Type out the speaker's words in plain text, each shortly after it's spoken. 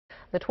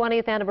The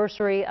 20th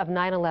anniversary of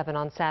 9/11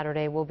 on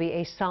Saturday will be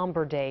a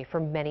somber day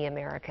for many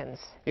Americans.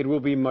 It will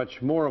be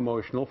much more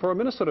emotional for a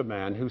Minnesota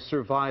man who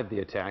survived the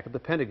attack at the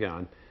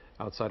Pentagon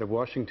outside of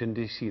Washington,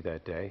 D.C.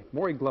 that day.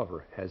 Maury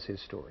Glover has his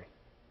story.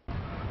 The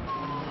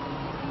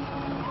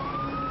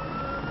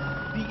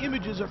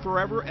images are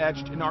forever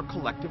etched in our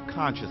collective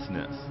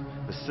consciousness,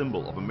 the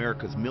symbol of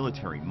America's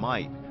military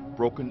might,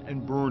 broken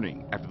and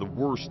burning after the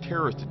worst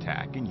terrorist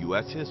attack in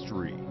U.S.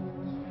 history.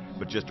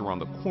 But just around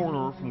the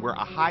corner from where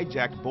a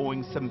hijacked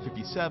Boeing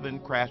 757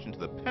 crashed into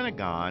the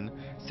Pentagon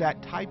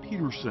sat Ty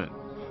Peterson,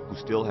 who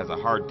still has a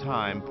hard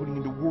time putting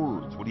into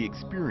words what he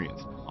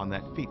experienced on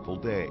that fateful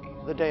day.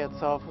 The day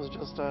itself was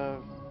just a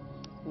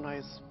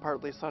nice,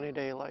 partly sunny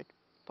day like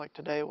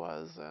today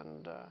was,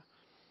 and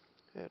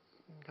it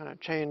kind of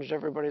changed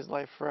everybody's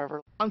life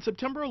forever. On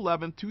September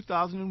 11,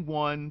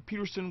 2001,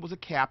 Peterson was a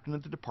captain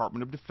at the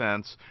Department of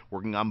Defense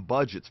working on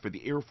budgets for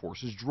the Air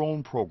Force's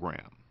drone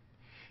program.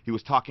 He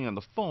was talking on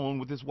the phone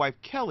with his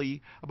wife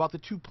Kelly about the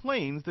two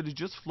planes that had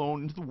just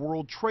flown into the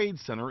World Trade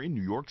Center in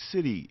New York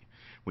City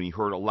when he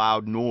heard a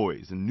loud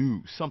noise and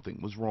knew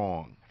something was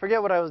wrong. I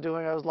forget what I was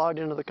doing. I was logged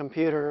into the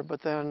computer, but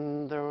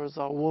then there was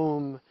a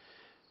whoom,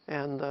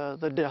 and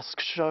the desk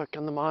shook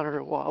and the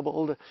monitor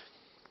wobbled.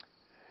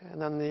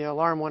 And then the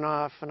alarm went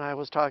off, and I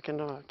was talking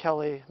to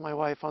Kelly, my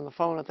wife, on the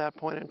phone at that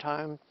point in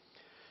time.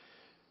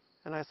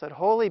 And I said,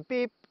 "Holy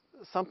beep,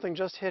 something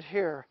just hit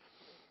here.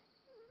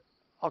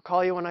 I'll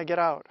call you when I get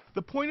out."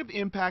 The point of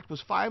impact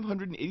was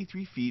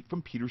 583 feet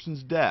from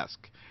Peterson's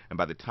desk, and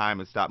by the time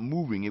it stopped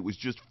moving, it was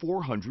just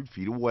 400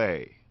 feet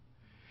away.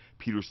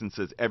 Peterson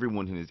says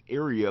everyone in his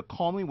area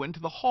calmly went to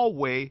the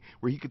hallway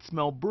where he could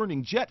smell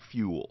burning jet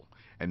fuel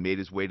and made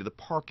his way to the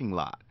parking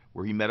lot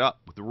where he met up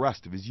with the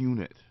rest of his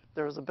unit.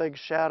 There was a big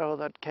shadow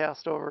that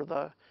cast over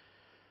the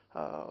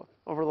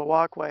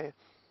walkway,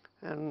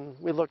 and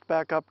we looked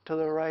back up to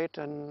the right,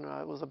 and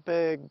it was a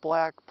big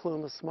black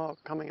plume of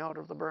smoke coming out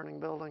of the burning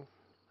building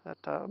that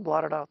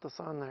blotted out the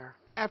sun there.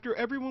 After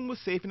everyone was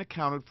safe and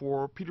accounted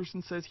for,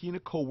 Peterson says he and a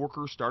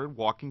coworker started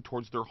walking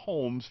towards their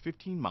homes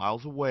 15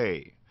 miles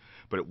away.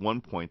 But at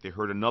one point they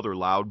heard another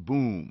loud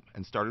boom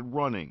and started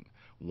running,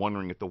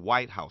 wondering if the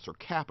White House or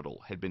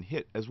Capitol had been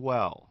hit as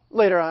well.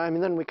 Later, I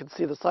mean, then we could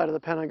see the side of the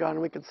Pentagon,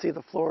 and we could see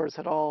the floors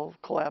had all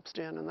collapsed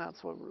in, and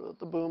that's what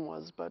the boom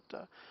was. But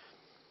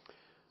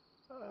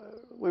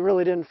we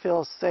really didn't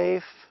feel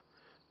safe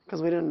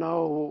because we didn't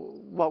know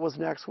what was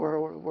next,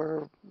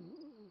 where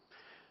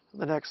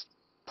the next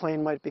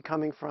plane might be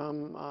coming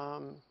from.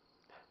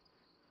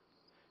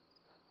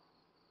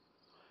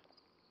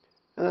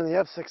 And then the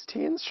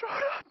F-16s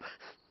showed up.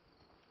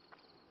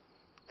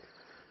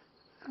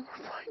 And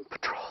we're flying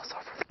patrols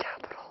over the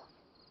Capitol.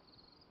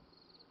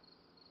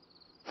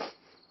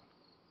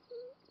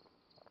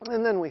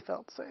 And then we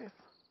felt safe.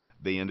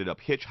 They ended up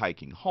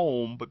hitchhiking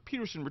home, but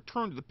Peterson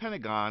returned to the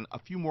Pentagon a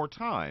few more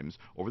times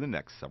over the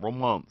next several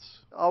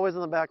months. Always in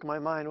the back of my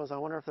mind was, I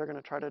wonder if they're going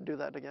to try to do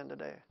that again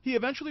today. He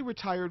eventually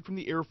retired from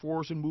the Air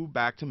Force and moved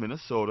back to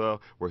Minnesota,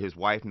 where his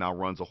wife now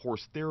runs a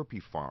horse therapy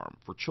farm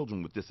for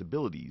children with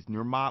disabilities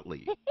near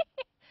Motley.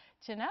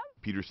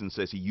 Peterson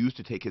says he used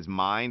to take his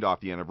mind off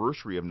the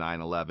anniversary of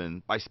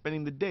 9/11 by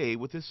spending the day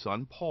with his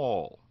son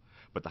Paul.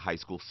 But the high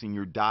school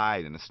senior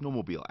died in a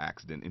snowmobile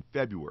accident in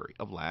February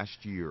of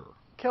last year.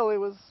 Kelly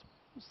was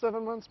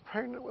 7 months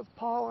pregnant with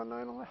Paul on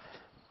 9/11.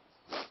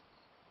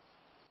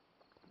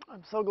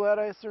 I'm so glad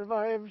I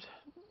survived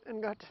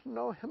and got to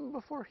know him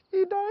before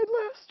he died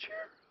last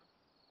year.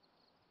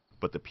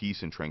 But the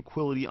peace and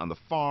tranquility on the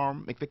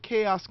farm make the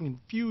chaos and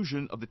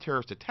confusion of the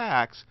terrorist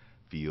attacks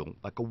feel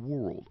like a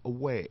world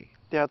away.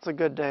 Yeah, it's a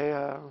good day.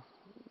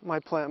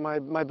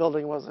 My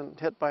building wasn't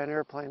hit by an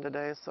airplane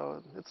today,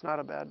 so it's not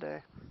a bad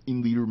day.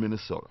 In Leader,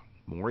 Minnesota,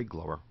 Maury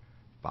Glover,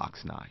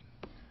 Fox 9.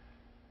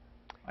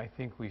 I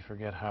think we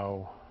forget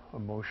how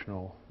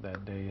emotional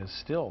that day is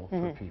still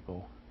for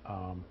people.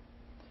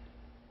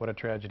 What a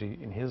tragedy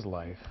in his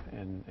life,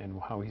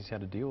 and how he's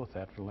had to deal with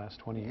that for the last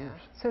 20 years.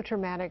 So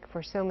traumatic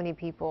for so many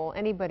people.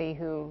 Anybody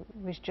who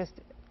was just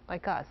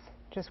like us,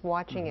 just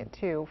watching it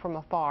too from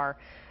afar.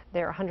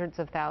 There are hundreds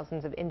of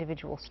thousands of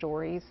individual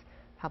stories,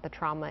 how the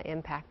trauma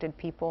impacted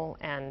people,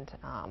 and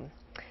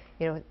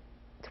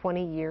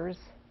 20 years,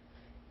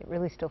 it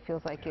really still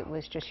feels like it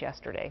was just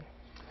yesterday.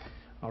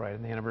 All right,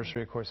 and the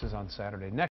anniversary, of course, is on Saturday.